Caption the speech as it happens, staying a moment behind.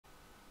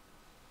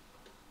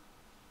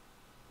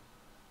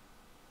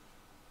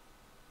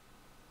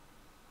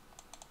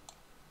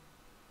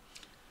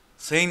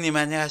선생님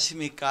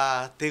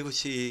안녕하십니까.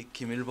 대구시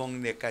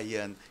김일봉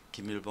내과의원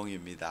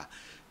김일봉입니다.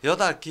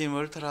 요달킴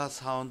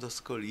울트라사운드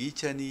스쿨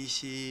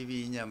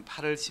 2022년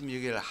 8월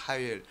 16일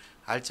화요일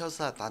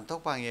알초사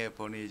단톡방에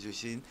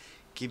보내주신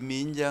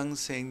김민정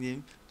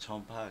선생님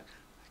초음파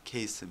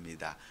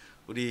케이스입니다.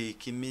 우리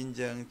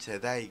김민정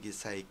제다이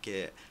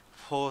기사님께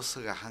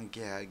포스가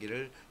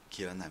함께하기를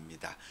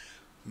기원합니다.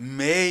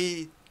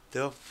 May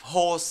the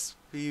force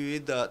be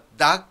with the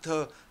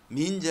Dr.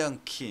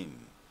 민정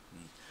킴.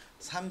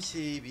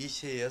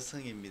 32세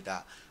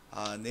여성입니다.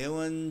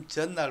 내원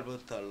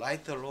전날부터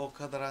라이트 로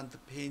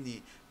쿼드란트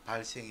페인이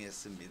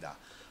발생했습니다.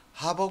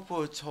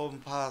 하복부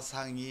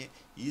초음파상이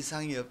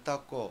이상이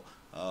없다고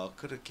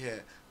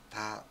그렇게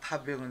다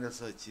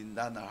타병원에서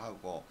진단을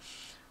하고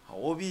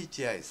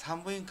OBGI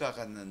산부인과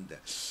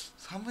갔는데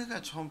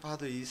산부인과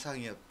초음파도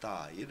이상이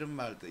없다 이런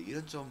말도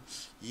이건 좀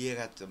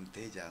이해가 좀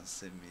되지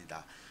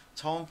않습니다.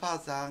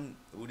 초음파상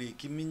우리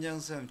김민정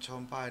선생님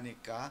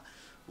초음파하니까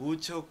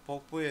우측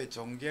복부에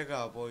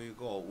종괴가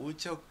보이고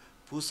우측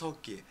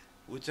부속기,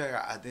 우측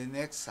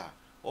아데넥사,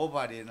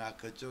 오발이나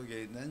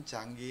그쪽에 있는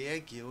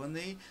장기의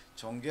기운의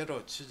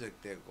종괴로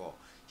추적되고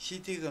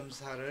CT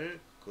검사를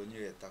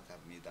권유했다고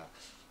합니다.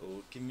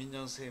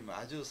 김민정 선생님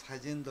아주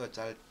사진도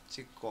잘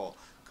찍고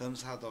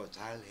검사도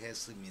잘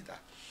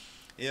했습니다.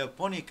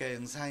 보니까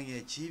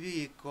영상에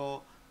집이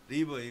있고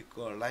리버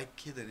있고 라이트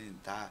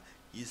키드는 다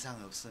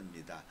이상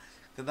없습니다.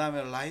 그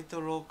다음에 라이트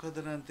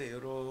로커들한테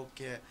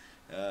이렇게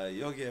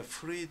여기에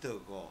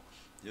프루이드고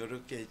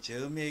이렇게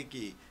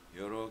점액이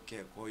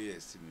이렇게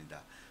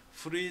고유했습니다.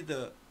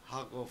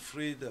 프루이드하고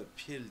프루이드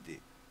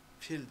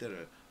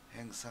필드를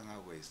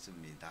형성하고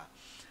있습니다.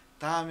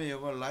 다음에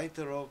이거 라이트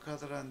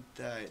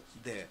로커들한테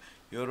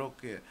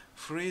이렇게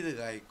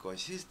프루이드가 있고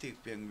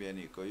시스틱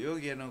병변이 있고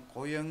여기에는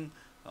고형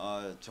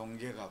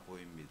종괴가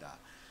보입니다.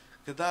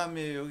 그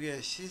다음에 여기에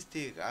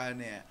시스틱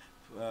안에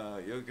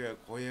여기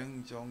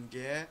고형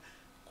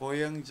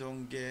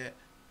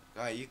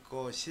종괴가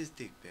있고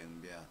시스틱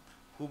병변,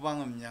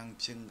 후방음량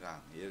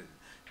증강,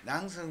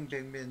 낭성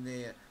병변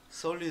내에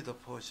솔리드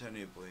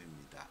포션이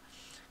보입니다.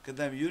 그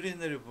다음에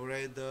유리너리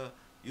브레드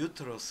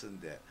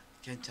유트러스인데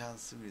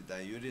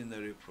괜찮습니다.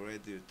 유리너리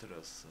브레드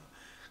유트러스.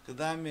 그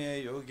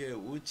다음에 여기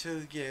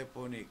우측에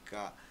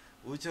보니까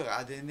우측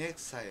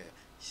아데넥사에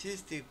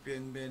시스틱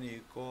병변이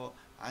있고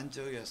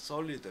안쪽에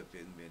솔리드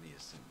병변이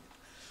있습니다.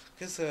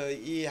 그래서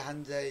이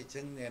환자의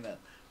정례는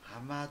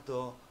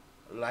아마도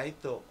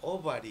라이트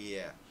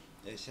오바리에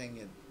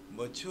생긴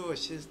머추어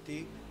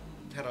시스틱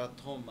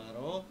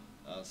테라토마로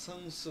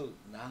성숙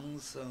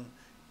낭성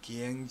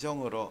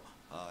기행종으로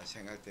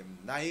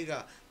생각됩니다.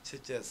 나이가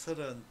첫째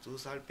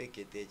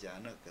 32살밖에 되지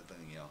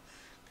않았거든요.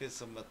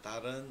 그래서 뭐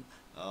다른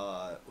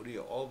우리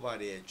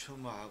오바리의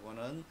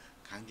튜머하고는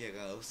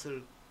관계가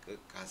없을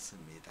것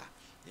같습니다.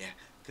 예,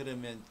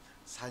 그러면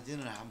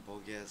사진을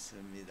한번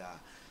보겠습니다.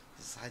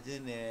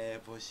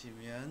 사진에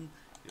보시면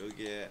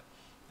여기에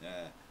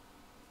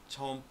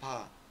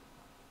초음파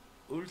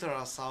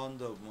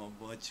울트라사운드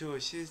머추어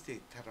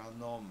시스틱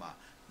테라노마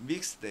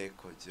믹스드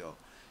에코죠.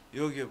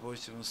 여기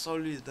보시면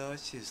솔리드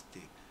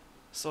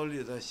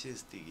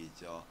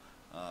시스틱이죠.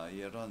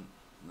 이런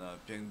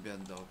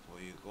병변도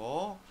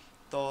보이고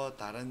또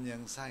다른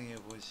영상에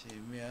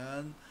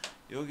보시면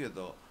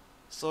여기도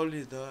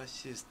솔리드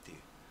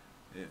시스틱,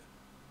 예,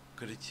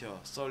 그렇죠.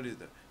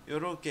 솔리드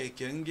이렇게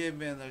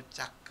경계면을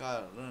쫙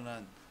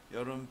가르는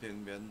이런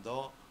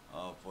병변도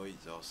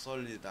보이죠.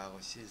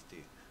 솔리드하고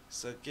시스틱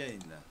섞여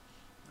있는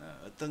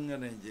어떤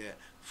거는 이제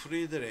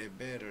프루이드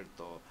레벨을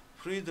또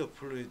프루이드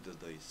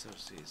플루이드도 있을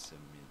수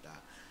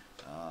있습니다.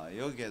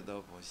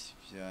 여기에도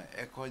보십시오.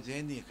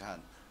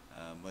 에코제닉한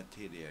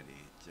머티리얼이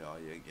있죠.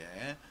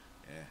 여기에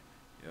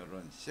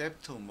이런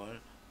septum을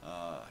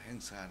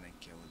형성하는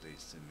경우도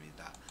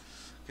있습니다.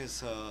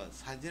 그래서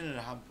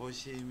사진을 한번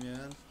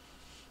보시면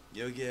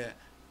여기에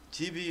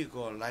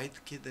집이고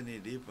라이트 키드니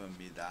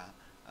리버입니다.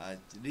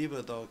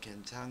 리버도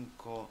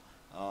괜찮고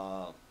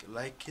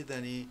라이트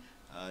키드니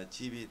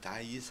집이 다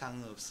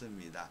이상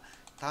없습니다.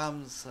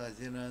 다음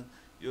사진은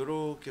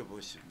이렇게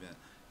보시면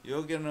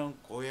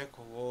여기는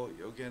고에코고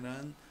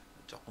여기는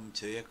조금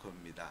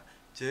저에코입니다.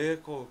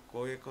 저에코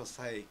고에코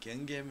사이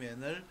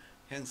경계면을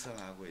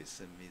형성하고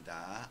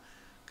있습니다.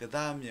 그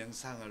다음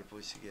영상을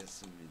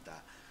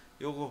보시겠습니다.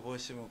 요거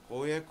보시면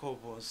고에코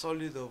부분,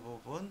 솔리드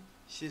부분,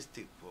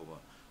 시스틱 부분,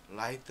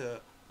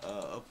 라이트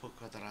어퍼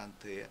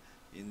쿼드란트에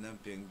있는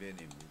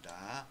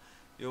병변입니다.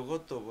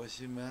 요것도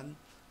보시면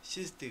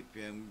시스틱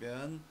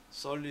병변,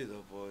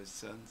 솔리드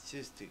포션,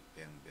 시스틱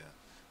병변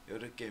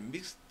이렇게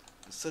믹스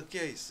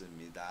섞여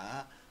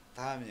있습니다.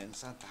 다음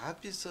영상 다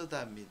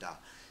비슷합니다.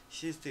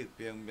 시스틱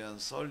병변,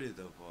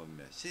 솔리드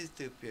보면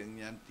시스틱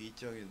병변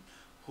뒤쪽인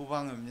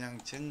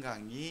후방음량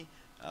증강이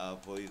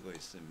보이고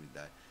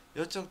있습니다.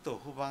 이쪽도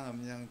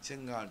후방음량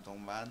증강을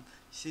동반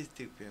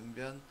시스틱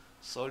병변,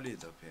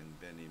 솔리드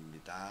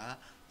병변입니다.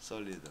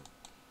 솔리드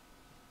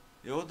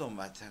요도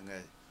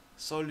마찬가지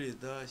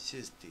솔리드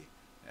시스틱.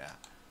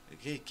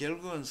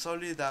 결국은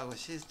솔리드하고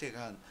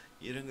시스틱한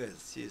이런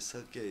것이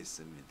섞여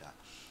있습니다.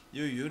 이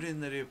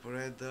유리너리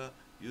브레드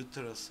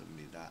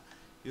유트러스입니다.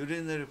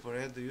 유리너리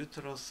브레드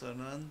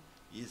유트러스는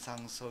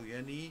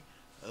이상소견이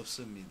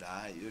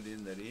없습니다.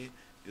 유리너리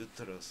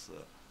유트러스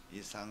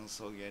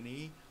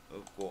이상소견이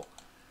없고,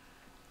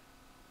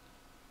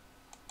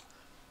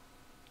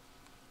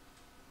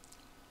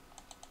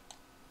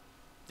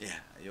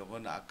 예,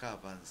 요건 아까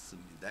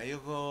봤습니다.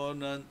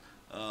 요거는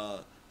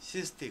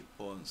시스틱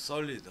본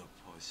솔리드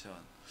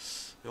포션.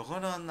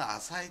 요거는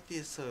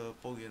아사이티스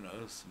보기는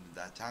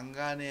어렵습니다.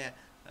 장간에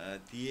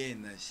뒤에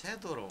있는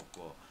섀도우로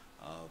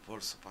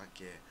볼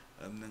수밖에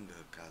없는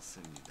것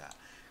같습니다.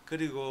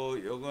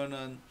 그리고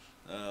요거는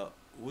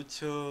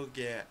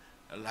우측에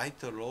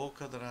라이트 로우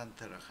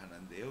쿼드란트를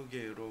하는데, 여기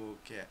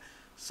이렇게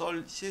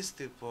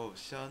시스틱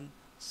포션,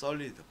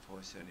 솔리드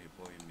포션이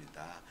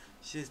보입니다.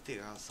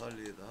 시스틱과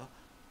솔리드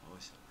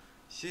포션,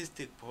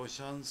 시스틱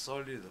포션,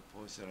 솔리드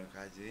포션을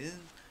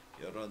가진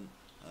이런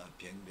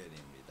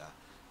병변입니다.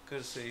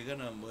 그래서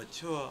이거는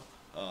머추어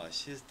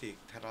시스틱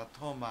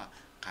테라토마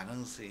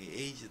가능성이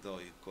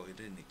에이지도 있고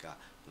이러니까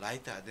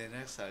라이트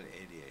아데넥살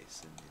에리아에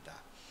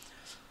있습니다.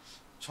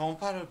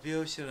 초음파를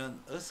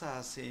배우시는 의사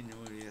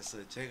선생님을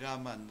위해서 제가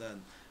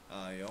만든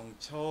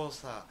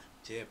용초사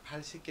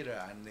제80기를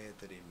안내해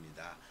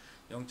드립니다.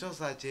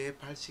 용초사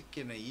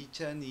제80기는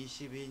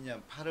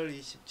 2022년 8월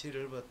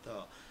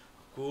 27일부터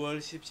 9월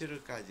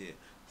 17일까지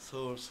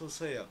서울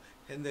수서역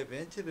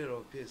현대벤처빌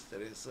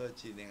오피스텔에서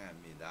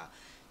진행합니다.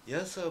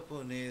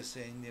 6분의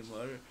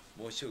선생님을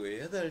모시고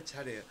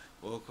 8차례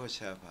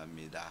워크숍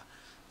합니다.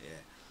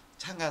 예,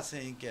 참가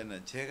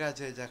선생님께는 제가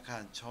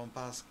제작한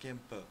초음파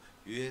스캠프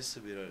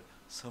USB를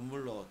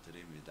선물로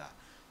드립니다.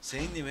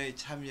 선생님의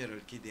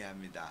참여를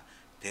기대합니다.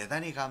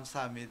 대단히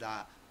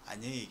감사합니다.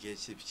 안녕히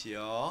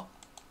계십시오.